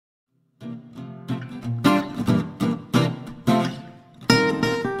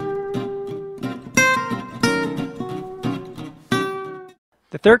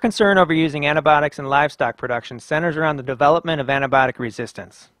The third concern over using antibiotics in livestock production centers around the development of antibiotic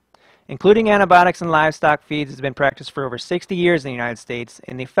resistance. Including antibiotics in livestock feeds has been practiced for over 60 years in the United States,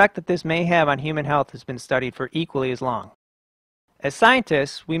 and the effect that this may have on human health has been studied for equally as long. As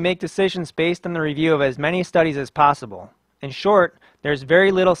scientists, we make decisions based on the review of as many studies as possible. In short, there's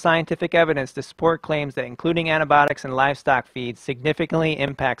very little scientific evidence to support claims that including antibiotics in livestock feeds significantly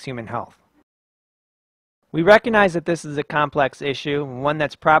impacts human health. We recognize that this is a complex issue, and one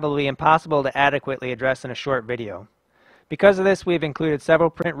that's probably impossible to adequately address in a short video. Because of this, we've included several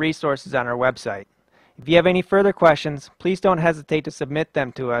print resources on our website. If you have any further questions, please don't hesitate to submit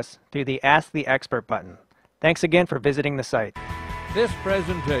them to us through the Ask the Expert button. Thanks again for visiting the site. This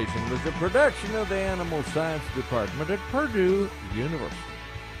presentation was a production of the Animal Science Department at Purdue University.